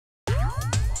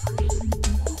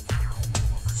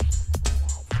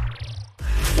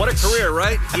What a career,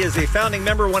 right? He is a founding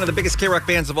member, one of the biggest KROQ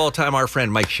bands of all time. Our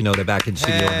friend Mike Shinoda back in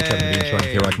studio on the Kevin Bean Show on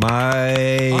KROQ.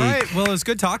 Mike. All right, well, it was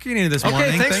good talking to you this morning.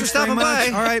 Okay, thanks for stopping by.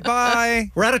 All right,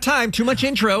 bye. We're out of time. Too much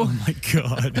intro. Oh, my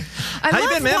God. I How you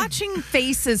love been, man? watching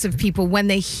faces of people when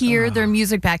they hear their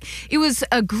music back. It was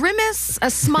a grimace,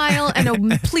 a smile, and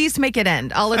a please make it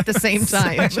end all at the same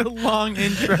time. Such a long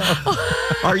intro.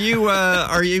 Are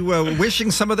you wishing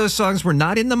some of those songs were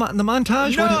not in the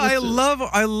montage? No, I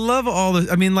love all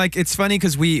the. I mean, like, it's funny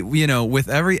because we, you know, with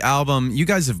every album, you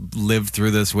guys have lived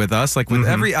through this with us. Like, with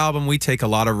every album, we take a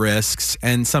lot of risks,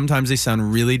 and sometimes they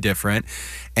sound really different.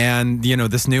 And, you know,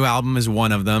 this new album is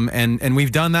one of them. And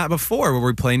we've done that before where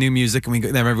we play new music and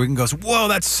everyone goes, whoa,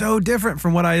 that's so different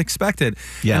from what I expected.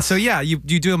 Yes. And so, yeah, you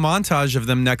do a montage of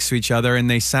them next to each other and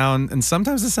they sound, and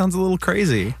sometimes it sounds a little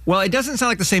crazy. Well, it doesn't sound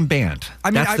like the same band.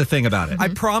 I mean, that's the thing about it. I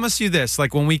promise you this,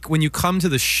 like when you come to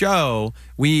the show,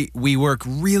 we work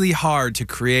really hard to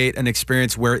create an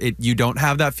experience where you don't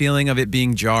have that feeling of it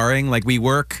being jarring. Like we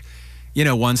work, you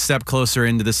know, one step closer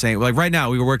into the same. Like right now,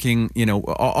 we were working, you know,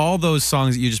 all those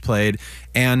songs that you just played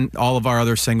and all of our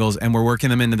other singles, and we're working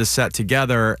them into the set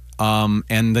together,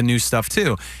 and the new stuff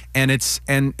too. And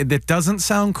it doesn't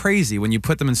sound crazy when you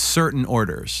put them in certain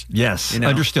orders. Yes, you know?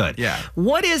 understood. Yeah.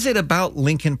 What is it about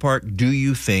Linkin Park, do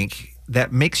you think,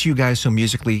 that makes you guys so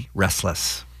musically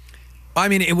restless? I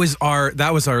mean,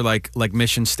 that was our like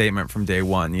mission statement from day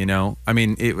one, you know? I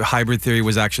mean, Hybrid Theory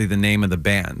was actually the name of the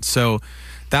band. So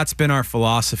that's been our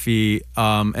philosophy.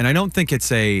 And I don't think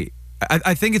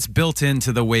I think it's built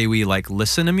into the way we like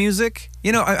listen to music.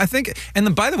 You know, I think,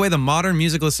 and by the way, the modern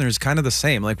music listener is kind of the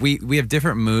same. Like we have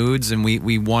different moods and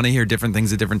we want to hear different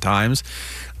things at different times.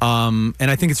 And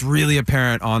I think it's really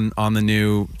apparent on the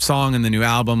new song and the new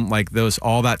album, like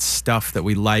all that stuff that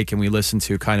we like and we listen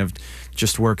to kind of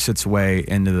just works its way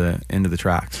into the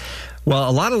tracks. Well,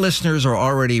 a lot of listeners are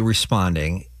already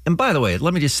responding. And by the way,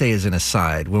 let me just say as an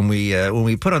aside, when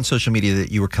we put on social media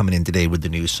that you were coming in today with the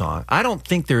new song, I don't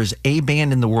think there's a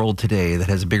band in the world today that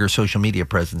has a bigger social media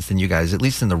presence than you guys, at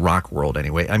least in the rock world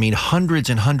anyway. I mean, hundreds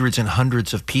and hundreds and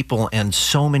hundreds of people and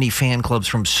so many fan clubs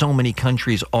from so many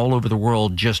countries all over the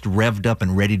world just revved up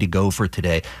and ready to go for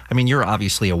today. I mean, you're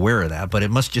obviously aware of that, but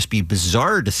it must just be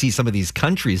bizarre to see some of these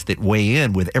countries that weigh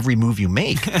in with every move you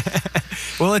make.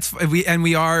 Well,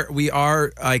 we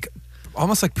are like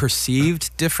almost like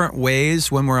perceived different ways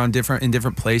when we're in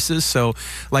different places. So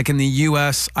like in the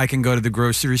US, I can go to the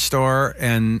grocery store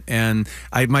and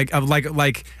I went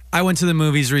to the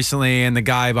movies recently and the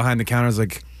guy behind the counter was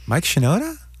like, Mike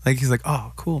Shinoda? Like he's like,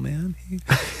 oh, cool, man.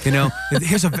 You know,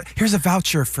 here's a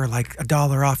voucher for like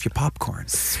 $1 off your popcorn.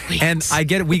 Sweet. And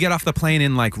we get off the plane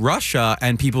in like Russia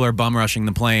and people are bum rushing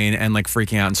the plane and like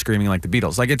freaking out and screaming like the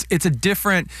Beatles. Like it's a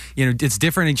different, you know, it's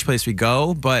different each place we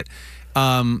go, but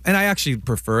and I actually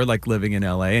prefer like living in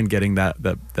LA and getting the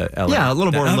LA. Yeah, a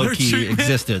little more low-key treatment.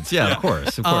 existence. Yeah, of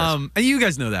course. And you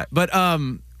guys know that. But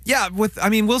yeah,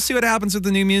 we'll see what happens with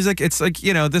the new music. It's like,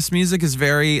 you know, this music is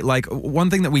very like, one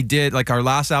thing that we did, like our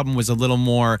last album was a little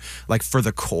more like for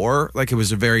the core, like it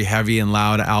was a very heavy and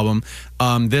loud album.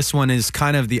 This one is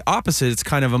kind of the opposite. It's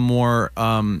kind of a more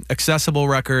accessible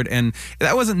record, and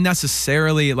that wasn't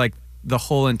necessarily like the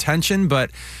whole intention, but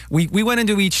we went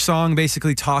into each song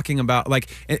basically talking about like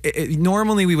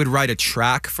normally we would write a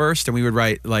track first, and we would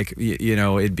write like you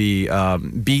know, it'd be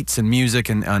beats and music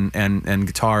and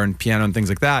guitar and piano and things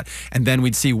like that, and then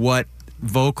we'd see what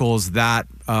vocals that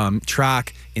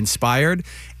track inspired.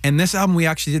 And this album, we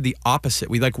actually did the opposite.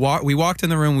 We walked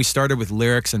in the room, we started with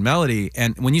lyrics and melody.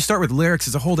 And when you start with lyrics,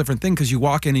 it's a whole different thing, because you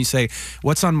walk in and you say,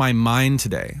 what's on my mind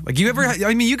today? Like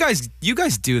I mean, you guys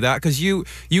do that, because you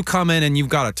come in and you've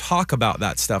got to talk about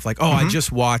that stuff. Like, oh, I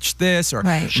just watched this, or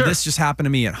this just happened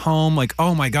to me at home. Like,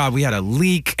 oh my God, we had a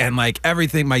leak and like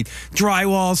everything, my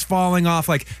drywall's falling off.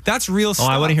 Like, that's real stuff.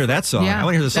 Oh, I want to hear that song. Yeah. I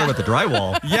want to hear the song about the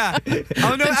drywall. Yeah.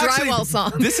 Oh, no, actually, drywall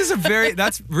song. This is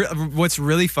what's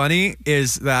really funny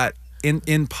is that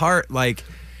in part, like,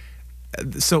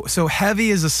 so Heavy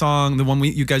is a song, the one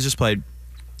you guys just played.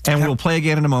 And we'll play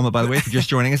again in a moment, by the way. If you're just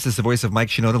joining us, this is the voice of Mike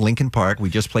Shinoda, Linkin Park. We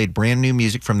just played brand new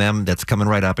music from them that's coming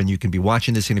right up, and you can be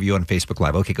watching this interview on Facebook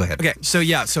Live. Okay, go ahead. Okay,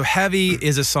 so Heavy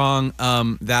is a song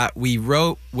that we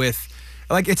wrote with,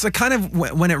 like, it's a kind of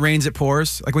when it rains, it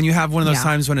pours. Like when you have one of those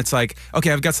times when it's like,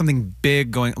 okay, I've got something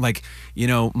big going, like, you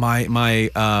know, my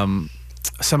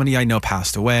somebody I know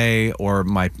passed away, or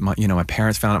my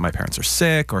parents found out my parents are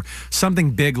sick, or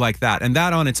something big like that. And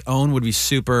that on its own would be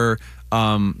super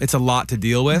it's a lot to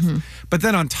deal with. But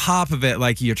then on top of it,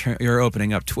 like you're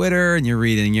opening up Twitter and you're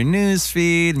reading your news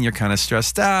feed and you're kind of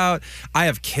stressed out. I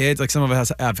have kids, like some of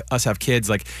us have kids,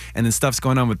 like, and then stuff's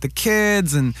going on with the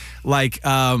kids, and like,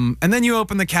 and then you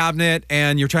open the cabinet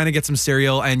and you're trying to get some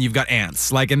cereal and you've got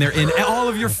ants, like, and they're in all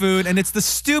of your food, and it's the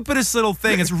stupidest little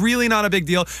thing. It's really not a big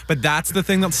deal, but that's the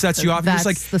thing that sets you off. That's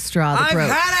you're just like, the straw that I've broke.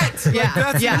 had it. Yeah,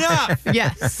 Like, that's enough.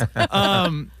 Yes.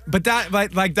 But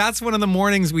that, like that's one of the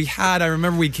mornings we had. I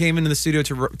remember we came into the studio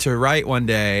to write one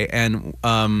day, and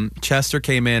Chester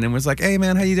came in and was like, "Hey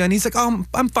man, how you doing?" He's like, "Oh,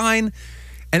 I'm fine."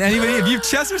 And anybody, if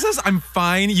Chester says I'm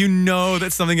fine, you know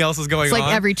that something else is going on. It's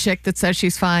like every chick that says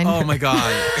she's fine. Oh my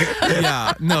god.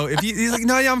 Yeah. No. He's like,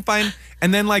 "No, yeah, I'm fine."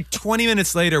 And then like 20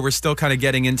 minutes later, we're still kind of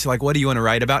getting into like, "What do you want to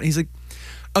write about?" And he's like,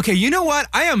 "Okay, you know what?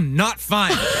 I am not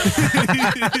fine."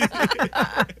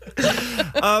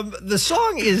 The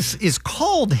song is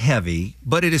called Heavy,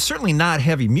 but it is certainly not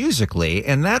heavy musically,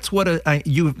 and that's what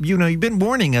you've been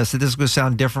warning us that this is going to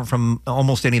sound different from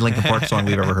almost any Linkin Park song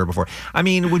we've ever heard before. I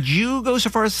mean, would you go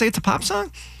so far as to say it's a pop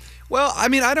song? Well, I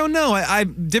mean, I don't know.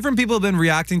 Different people have been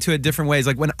reacting to it different ways.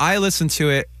 Like when I listen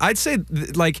to it, I'd say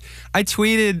like I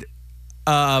tweeted.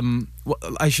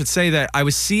 I should say that I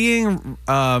was seeing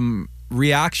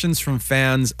reactions from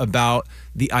fans about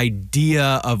the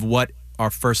idea of what our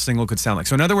first single could sound like.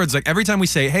 So in other words, like every time we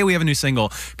say, "Hey, we have a new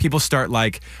single," people start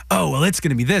like, "Oh, well, it's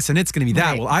going to be this and it's going to be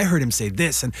that." Right. Well, I heard him say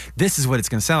this and this is what it's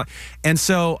going to sound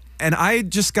like. And I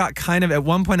just got kind of, at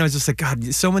one point I was just like,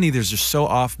 God, so many, there's just so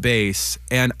off base.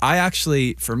 And I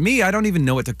actually, for me, I don't even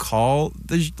know what to call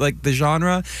the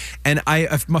genre. And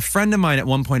a friend of mine at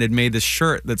one point had made this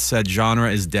shirt that said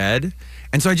 "Genre is dead."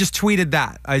 And so I just tweeted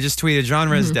that. I just tweeted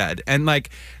 "Genre is dead." And like,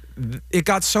 it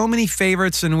got so many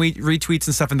favorites and retweets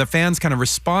and stuff, and the fans kind of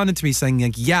responded to me saying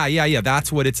like, yeah,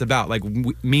 that's what it's about. Like,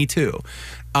 me too.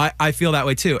 I feel that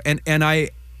way too. And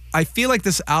I feel like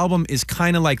this album is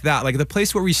kind of like that. Like the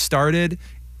place where we started,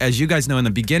 as you guys know, in the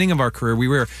beginning of our career, we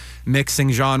were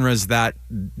mixing genres that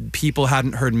people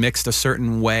hadn't heard mixed a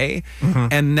certain way.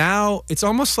 And now it's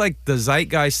almost like the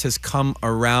zeitgeist has come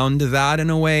around that in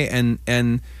a way,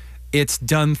 and it's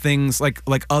done things like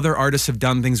other artists have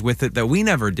done things with it that we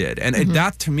never did. And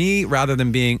that, to me, rather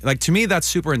than being like, to me, that's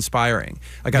super inspiring.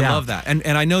 Like, I love that.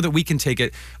 And I know that we can take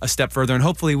it a step further, and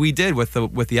hopefully we did with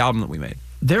the album that we made.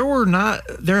 There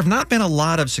have not been a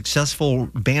lot of successful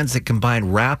bands that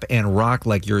combine rap and rock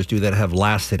like yours do that have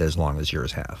lasted as long as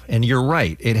yours have. And you're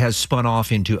right, it has spun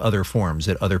off into other forms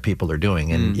that other people are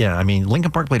doing. And yeah, I mean,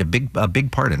 Linkin Park played a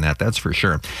big part in that. That's for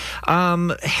sure.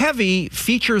 Heavy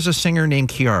features a singer named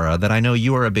Kiara that I know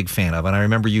you are a big fan of, and I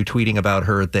remember you tweeting about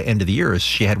her at the end of the year as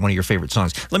she had one of your favorite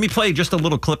songs. Let me play just a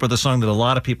little clip of the song that a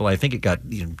lot of people, I think it got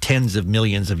tens of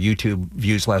millions of YouTube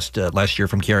views last year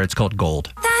from Kiara. It's called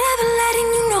Gold.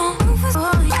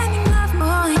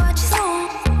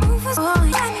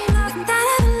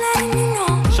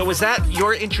 So was that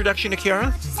your introduction to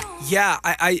Kiara? Yeah,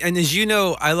 and as you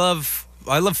know, I love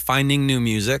finding new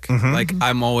music. Like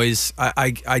I'm always,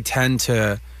 I tend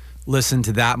to listen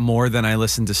to that more than I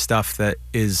listen to stuff that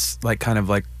is like kind of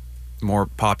like more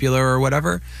popular or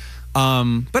whatever.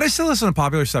 But I still listen to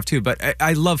popular stuff too. But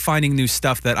I love finding new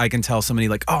stuff that I can tell somebody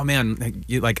like, "Oh man,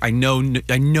 I know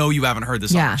you haven't heard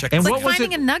this song." Check it's it like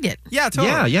finding a nugget. Yeah,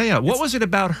 totally. Yeah. What was it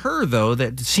about her though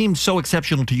that seemed so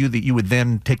exceptional to you that you would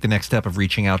then take the next step of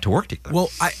reaching out to work together? Well,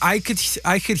 I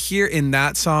could hear in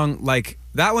that song, like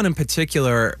that one in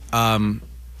particular,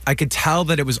 I could tell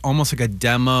that it was almost like a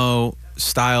demo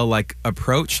style like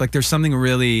approach. Like there's something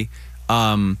really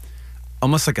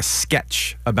almost like a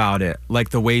sketch about it, like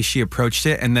the way she approached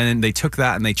it, and then they took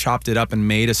that and they chopped it up and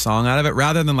made a song out of it,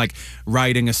 rather than like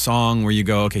writing a song where you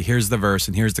go, okay, here's the verse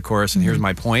and here's the chorus and here's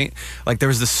my point. Like there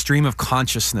was this stream of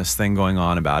consciousness thing going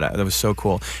on about it that was so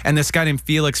cool. And this guy named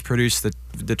Felix produced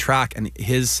the track, and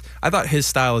I thought his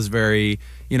style is very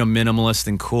minimalist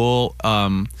and cool,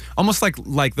 almost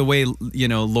like the way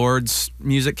Lord's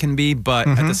music can be, but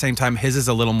at the same time his is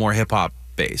a little more hip-hop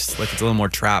based, like it's a little more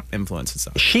trap influence and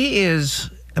stuff. She is,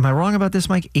 am I wrong about this,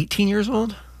 Mike, 18 years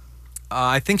old?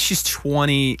 I think she's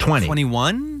 20.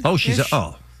 21. Oh,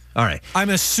 all right. I'm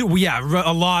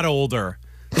a lot older.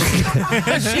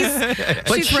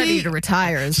 She's ready to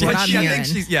retire is what I'm hearing.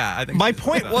 I think my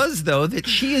point was, though, that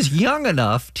she is young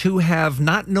enough to have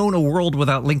not known a world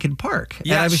without Linkin Park.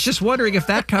 Yeah, and I was just wondering if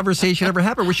that conversation ever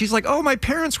happened where she's like, "Oh, my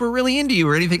parents were really into you,"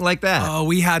 or anything like that. Oh,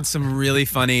 we had some really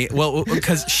funny,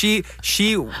 because she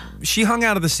hung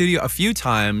out of the studio a few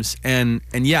times, and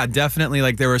yeah, definitely,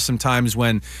 like there were some times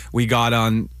when we got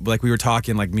on, like we were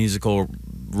talking like musical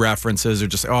references or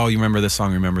just, "Oh, you remember this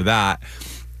song, remember that."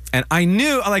 And I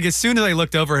knew, like, as soon as I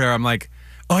looked over her, I'm like,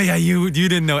 Oh yeah, you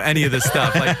didn't know any of this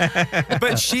stuff. Like,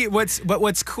 but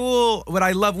what's cool, what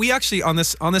I love, we actually on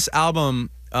this album,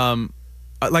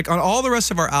 like on all the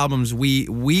rest of our albums,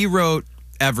 we wrote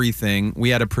everything. We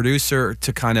had a producer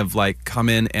to kind of like come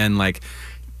in and like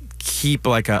keep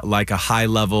like a high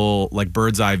level, like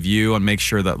bird's eye view, and make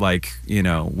sure that, like, you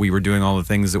know, we were doing all the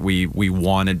things that we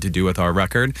wanted to do with our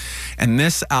record. And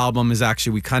this album is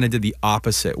actually, we kind of did the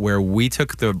opposite, where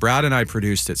Brad and I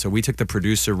produced it, so we took the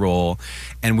producer role,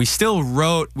 and we still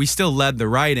led the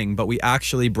writing, but we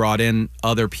actually brought in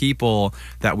other people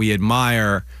that we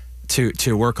admire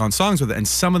to work on songs with it. And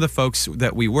some of the folks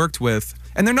that we worked with,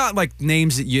 and they're not like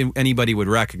names that anybody would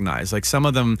recognize, like some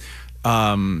of them,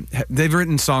 they've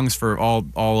written songs for all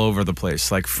over the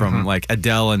place, like from like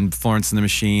Adele and Florence and the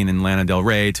Machine and Lana Del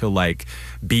Rey to like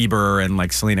Bieber and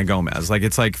like Selena Gomez. Like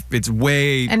it's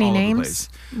way any all names?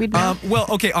 Over the place. Well,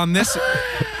 okay, on this,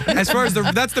 as far as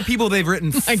that's the people they've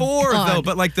written for, though.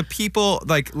 But like the people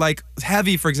like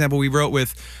Heavy, for example, we wrote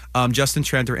with Justin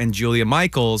Tranter and Julia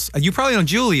Michaels. You probably know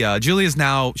Julia. Julia's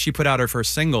now, she put out her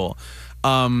first single.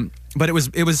 But it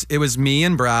was me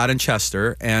and Brad and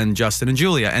Chester and Justin and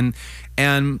Julia, and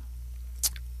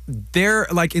they're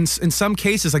like in some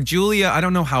cases, like Julia, I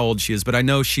don't know how old she is, but I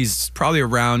know she's probably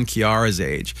around Kiara's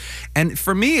age. And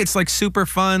for me, it's like super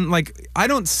fun. Like I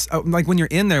don't like when you're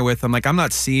in there with them, like I'm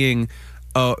not seeing,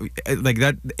 like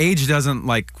that age doesn't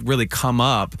like really come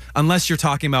up unless you're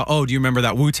talking about, oh, do you remember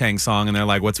that Wu-Tang song? And they're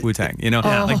like, what's Wu-Tang? You know,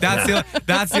 like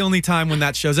that's the only time when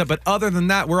that shows up. But other than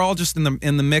that, we're all just in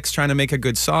the mix trying to make a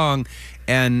good song.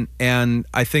 And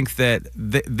I think that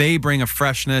they bring a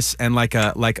freshness and like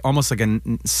almost like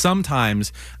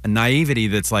sometimes a naivety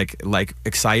that's like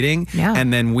exciting. Yeah.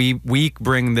 And then we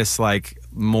bring this like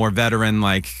more veteran,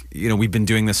 like, you know, we've been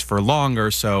doing this for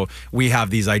longer, so we have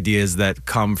these ideas that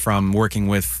come from working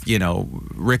with, you know,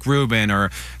 Rick Rubin,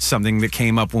 or something that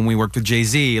came up when we worked with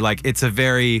Jay-Z. Like it's a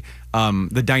very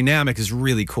the dynamic is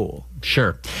really cool.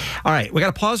 Sure. All right, we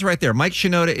got to pause right there. Mike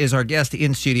Shinoda is our guest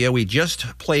in studio. We just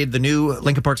played the new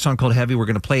Linkin Park song called Heavy. We're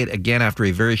going to play it again after a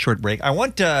very short break. I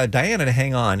want Diana to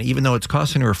hang on, even though it's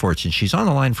costing her a fortune. She's on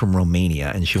the line from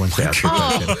Romania, and she wants to ask her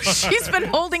question. Oh, she's been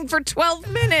holding for 12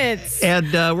 minutes.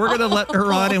 And we're going to let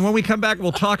her on. And when we come back,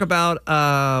 we'll talk about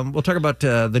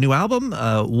the new album,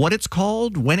 what it's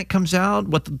called, when it comes out,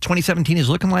 what 2017 is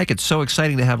looking like. It's so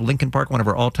exciting to have Linkin Park, one of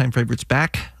our all-time favorites,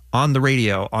 back on the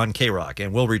radio on KROQ,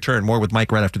 and we'll return more with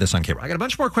Mike right after this on KROQ. I got a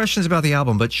bunch more questions about the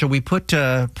album, but shall we put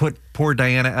poor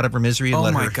Diana out of her misery and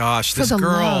let her? Oh my gosh, this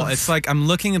girl! It's like I'm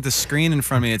looking at the screen in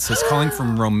front of me. It says calling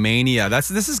from Romania. This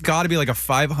has got to be like a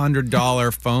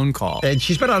 $500 phone call. And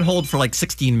she's been on hold for like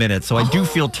 16 minutes, so I do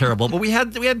feel terrible. But we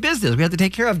had business we had to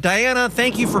take care of. Diana,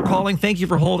 thank you for calling. Thank you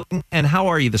for holding. And how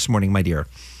are you this morning, my dear?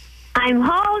 I'm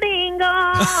holding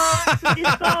on to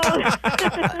this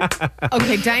phone.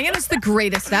 Okay, Diana's the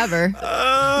greatest ever.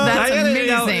 That's Diana,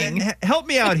 amazing. Now, help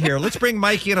me out here. Let's bring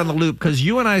Mike in on the loop, because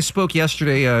you and I spoke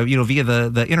yesterday, via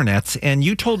the internet, and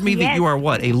you told me that you are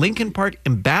what, a Linkin Park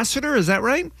ambassador? Is that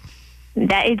right?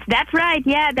 That's right.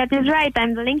 Yeah, that is right.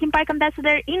 I'm the Linkin Park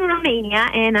ambassador in Romania,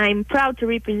 and I'm proud to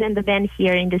represent the band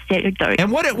here in this territory.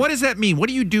 And what does that mean? What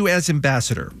do you do as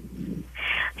ambassador?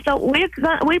 So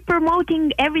we're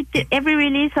promoting every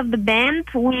release of the band.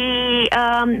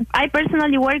 I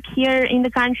personally work here in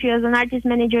the country as an artist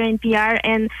manager and PR,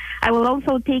 and I will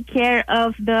also take care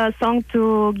of the song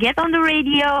to get on the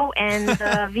radio and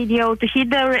the video to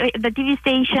hit the TV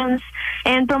stations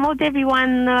and promote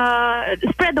everyone,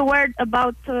 spread the word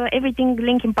about everything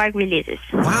Linkin Park releases.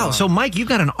 Wow. So Mike, you've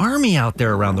got an army out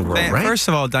there around the world, right? First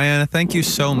of all, Diana, thank you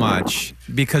so much,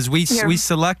 because we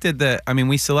selected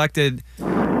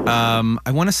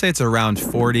I want to say it's around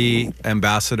 40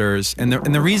 ambassadors, and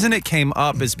the reason it came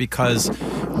up is because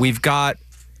we've got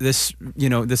this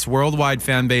worldwide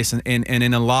fan base, and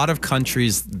in a lot of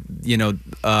countries,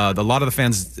 a lot of the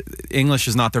fans, English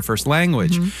is not their first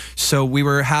language. So we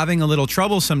were having a little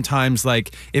trouble sometimes,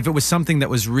 like if it was something that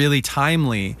was really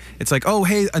timely, it's like, oh,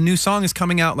 hey, a new song is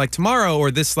coming out like tomorrow, or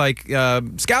this like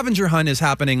scavenger hunt is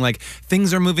happening, like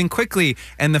things are moving quickly,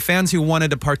 and the fans who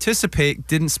wanted to participate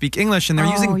didn't speak English, and they're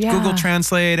using Google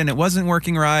Translate, and it wasn't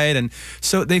working right. And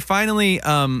so they finally,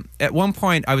 at one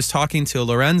point, I was talking to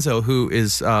Lorenzo, who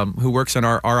works in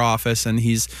our office, and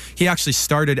he actually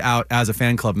started out as a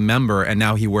fan club member, and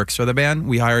now he works for the band.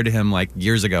 We hired him like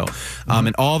years ago,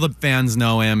 and all the fans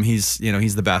know him. He's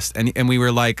the best. And we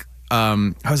were like,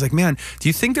 I was like, man, do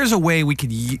you think there's a way we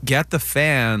could get the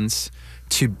fans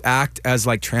to act as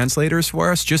like translators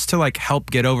for us, just to like help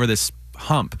get over this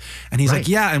hump. And he's like,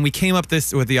 yeah. And we came up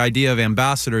with the idea of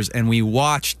ambassadors, and we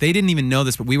watched. They didn't even know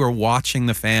this, but we were watching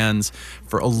the fans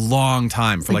for a long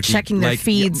time, for like checking their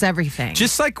feeds, everything.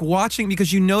 Just like watching,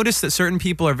 because you notice that certain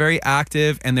people are very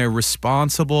active and they're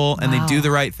responsible and they do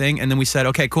the right thing. And then we said,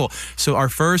 okay, cool. So our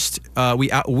first,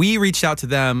 we reached out to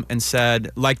them and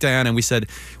said, like Diana, and we said,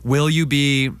 will you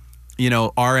be, you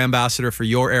know, our ambassador for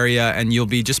your area, and you'll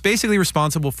be just basically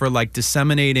responsible for like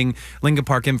disseminating Linkin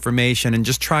Park information and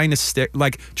just trying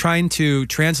to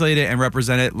translate it and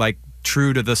represent it like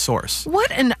true to the source. What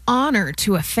an honor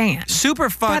to a fan. Super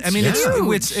fun. That's I mean,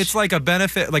 huge. it's like a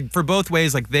benefit, like for both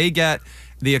ways. Like they get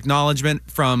the acknowledgement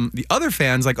from the other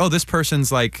fans, like, oh, this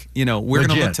person's like, you know, we're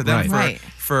going to look to them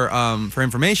for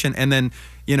information, and then,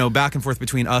 you know, back and forth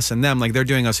between us and them, like they're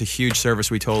doing us a huge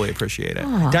service. We totally appreciate it.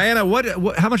 Diana,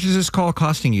 how much is this call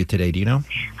costing you today? Do you know?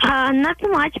 Not too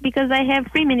much, because I have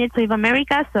 3 minutes with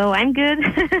America, so I'm good.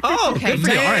 Oh, Okay, good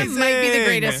for you. All right. this might be the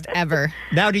greatest ever.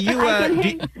 Now, did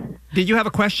you have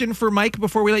a question for Mike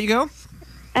before we let you go?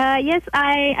 Yes,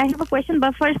 I have a question,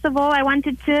 but first of all, I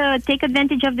wanted to take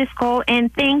advantage of this call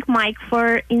and thank Mike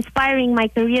for inspiring my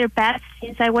career path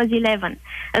since I was 11.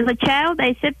 As a child,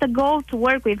 I set the goal to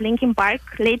work with Linkin Park,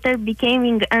 later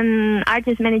becoming an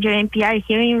artist manager and PR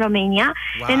here in Romania.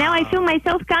 Wow. And now I feel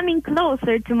myself coming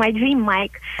closer to my dream,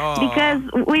 Mike, because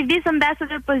with this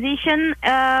ambassador position,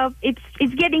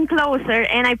 it's getting closer,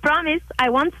 and I promise I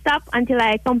won't stop until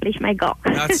I accomplish my goal.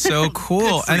 That's so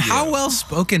cool. And how well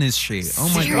spoken is she?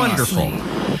 Oh my God. Wonderful.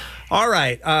 All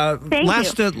right.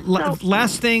 Thank you.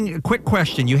 Last thing, quick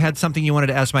question. You had something you wanted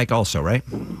to ask Mike also, right?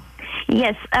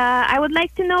 Yes, I would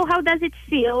like to know, how does it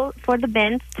feel for the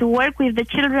band to work with the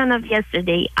children of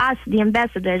yesterday, us, the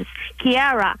ambassadors,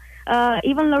 Kiara,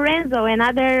 even Lorenzo and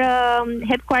other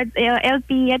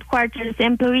LP headquarters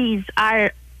employees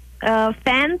are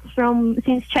fans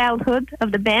since childhood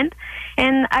of the band,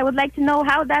 and I would like to know,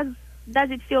 how does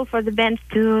it feel for the band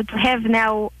to have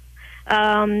now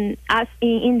us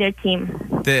in their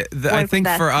team? I think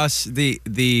for us,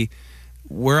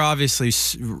 we're obviously,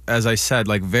 as I said,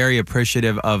 like very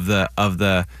appreciative of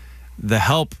the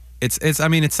help. I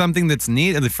mean, it's something that's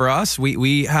needed for us.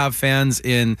 We have fans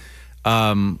in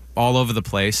all over the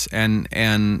place, and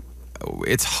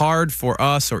it's hard for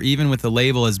us, or even with a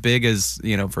label as big as,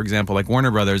 you know, for example, like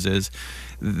Warner Brothers is,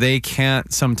 they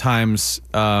can't sometimes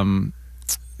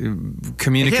communicate.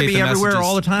 They can't be the everywhere messages.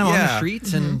 all the time on the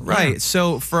streets, and right.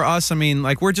 So for us, I mean,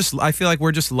 like I feel like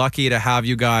we're just lucky to have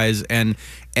you guys and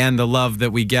the love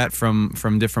that we get from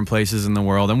different places in the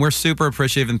world, and we're super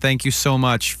appreciative. And thank you so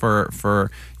much for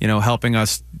you know, helping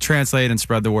us translate and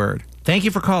spread the word. Thank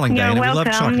you for calling, You're Diana. welcome. We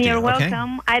love talking to you. You're Okay?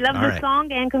 welcome. I love All the right.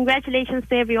 song, and congratulations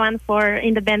to everyone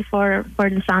in the band for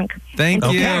the song. Thank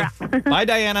And you. Kiara. Bye,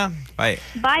 Diana. Bye.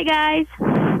 Bye, guys.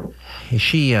 Is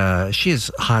she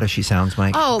as hot as she sounds,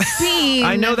 Mike? Oh, Bean.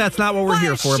 I know that's not what we're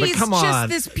here for, but come on. She's just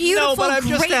this beautiful, No, but I'm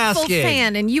just grateful asking.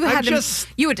 fan, and you had just-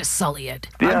 to sully it.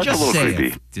 Yeah, I'm it's a just little saying.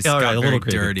 creepy. Just All got right, a very little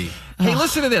creepy. dirty. Hey,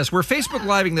 listen to this. We're Facebook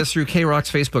Living this through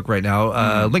KROQ's Facebook right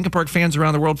now. Linkin Park fans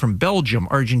around the world from Belgium,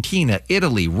 Argentina,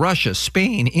 Italy, Russia,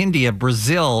 Spain, India,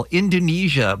 Brazil,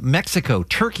 Indonesia, Mexico,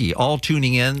 Turkey, all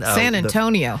tuning in. San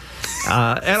Antonio.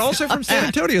 And also from San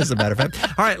Antonio, as a matter of fact.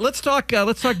 All right, let's talk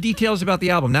details about the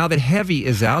album. Now that Heavy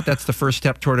is out, that's the first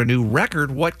step toward a new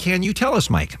record. What can you tell us,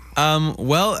 Mike?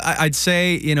 Well, I'd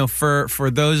say, you know, for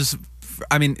those,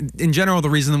 I mean, in general, the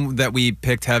reason that we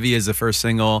picked Heavy as the first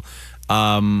single,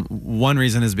 one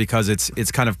reason is because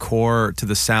it's kind of core to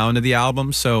the sound of the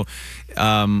album. So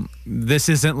this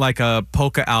isn't like a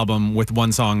polka album with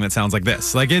one song that sounds like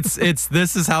this. Like this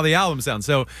is how the album sounds.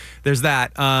 So there's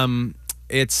that.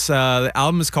 The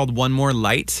album is called One More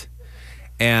Light.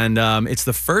 And it's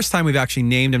the first time we've actually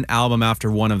named an album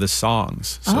after one of the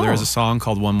songs. So there is a song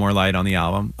called One More Light on the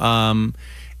album.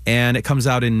 And it comes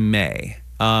out in May.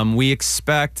 We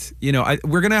expect, you know,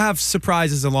 we're going to have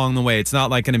surprises along the way. It's not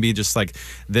like going to be just like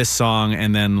this song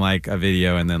and then like a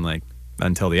video and then like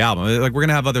until the album. Like we're going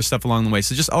to have other stuff along the way.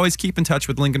 So just always keep in touch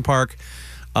with Linkin Park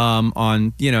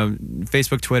on, you know,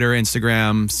 Facebook, Twitter,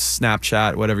 Instagram,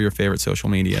 Snapchat, whatever your favorite social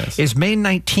media is. Is May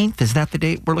 19th? Is that the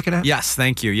date we're looking at? Yes,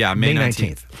 thank you. Yeah, May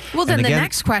 19th. Well, then And the again-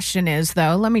 next question is,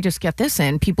 though, let me just get this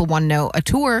in. People want to know a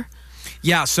tour.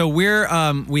 Yeah, so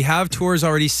we have tours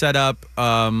already set up. We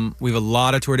have a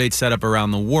lot of tour dates set up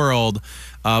around the world.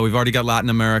 We've already got Latin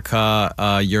America,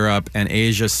 Europe, and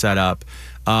Asia set up.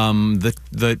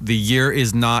 The year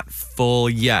is not full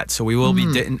yet, so we will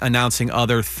be announcing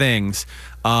other things.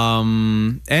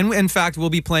 And in fact, we'll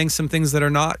be playing some things that are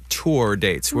not tour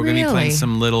dates. We're going to be playing Really?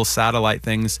 some little satellite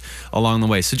things along the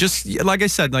way. So just like I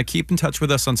said, like keep in touch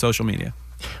with us on social media.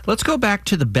 Let's go back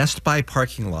to the Best Buy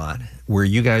parking lot where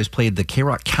you guys played the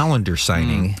KROQ calendar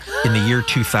signing in the year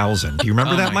 2000. Do you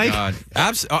remember that, Mike? God.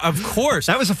 Of course.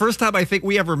 That was the first time I think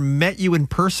we ever met you in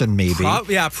person, maybe.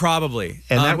 Yeah, probably.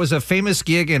 And that was a famous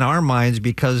gig in our minds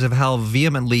because of how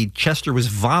vehemently Chester was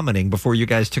vomiting before you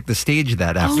guys took the stage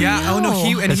that afternoon. Yeah. no. Oh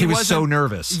no. He was so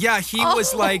nervous. Yeah, he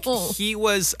was like he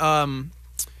was.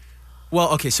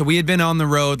 Well, okay, so we had been on the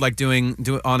road, like doing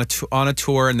on a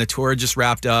tour, and the tour had just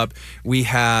wrapped up. We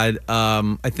had,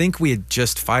 I think we had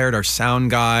just fired our sound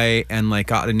guy and like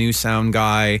got a new sound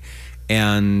guy,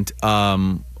 and it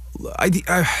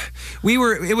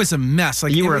was a mess.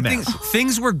 Like you were a mess.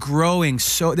 Things were growing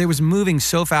they was moving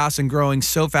so fast and growing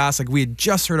so fast. Like we had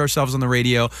just heard ourselves on the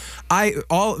radio.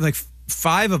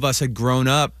 Five of us had grown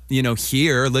up,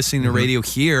 here, listening to radio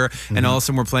here, and all of a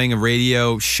sudden we're playing a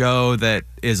radio show that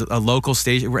is a local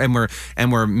station,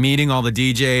 and we're meeting all the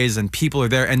DJs, and people are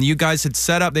there. And you guys had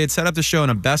set up the show in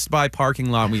a Best Buy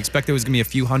parking lot. We expected it was gonna be a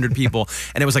few hundred people,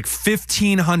 and it was like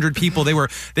 1,500 people. They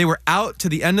were out to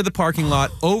the end of the parking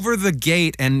lot, over the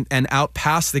gate, and out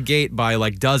past the gate by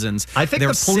like dozens. I think the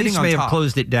police may have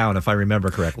closed it down, if I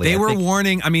remember correctly. They were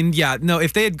warning. I mean, yeah, no,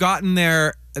 if they had gotten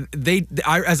there.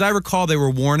 As I recall, they were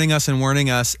warning us, and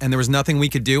there was nothing we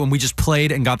could do, and we just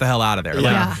played and got the hell out of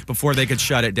there before they could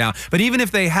shut it down. But even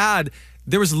if they had,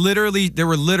 there were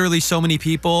literally so many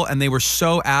people, and they were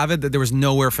so avid that there was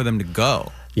nowhere for them to go.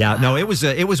 Yeah, no, it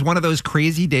was one of those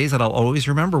crazy days that I'll always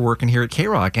remember working here at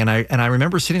KROQ, and I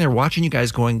remember sitting there watching you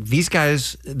guys going, these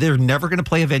guys, they're never going to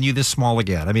play a venue this small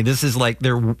again. I mean, this is like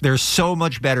they're so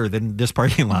much better than this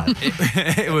parking lot.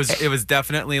 It was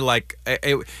definitely like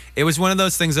it was one of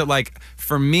those things that, like,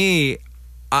 for me,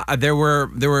 there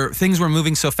were things were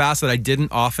moving so fast that I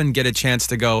didn't often get a chance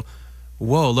to go,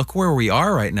 whoa, look where we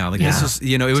are right now. Like this is,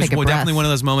 it was definitely one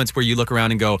of those moments where you look around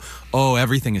and go, oh,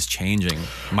 everything is changing.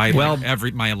 My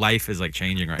life is like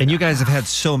changing right now. And you guys have had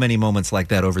so many moments like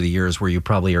that over the years where you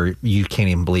probably you can't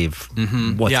even believe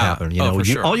what's happened. For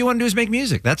sure. All you want to do is make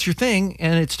music. That's your thing,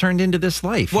 and it's turned into this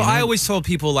life. Well, I always told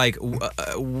people, like,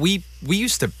 we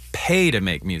used to pay to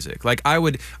make music. Like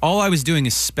all I was doing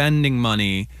is spending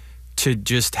money to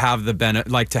just have the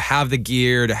to have the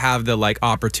gear, to have the like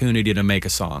opportunity to make a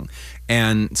song.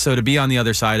 And so to be on the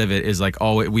other side of it is like,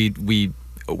 we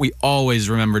always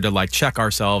remember to like check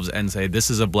ourselves and say, this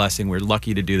is a blessing. We're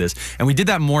lucky to do this. And we did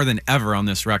that more than ever on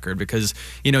this record because,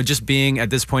 just being at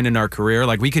this point in our career,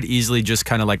 like we could easily just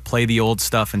kind of like play the old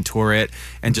stuff and tour it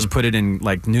and just put it in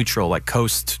like neutral, like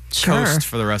coast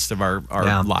for the rest of our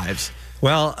lives.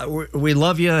 Well, we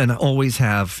love you and always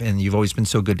have, and you've always been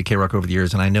so good to KROQ over the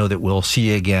years, and I know that we'll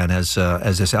see you again as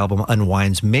this album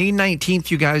unwinds. May 19th,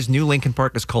 you guys, new Linkin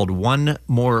Park is called One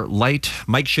More Light.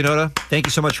 Mike Shinoda, thank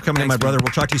you so much for coming in, my brother.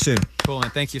 We'll talk to you soon. Cool,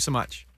 and thank you so much.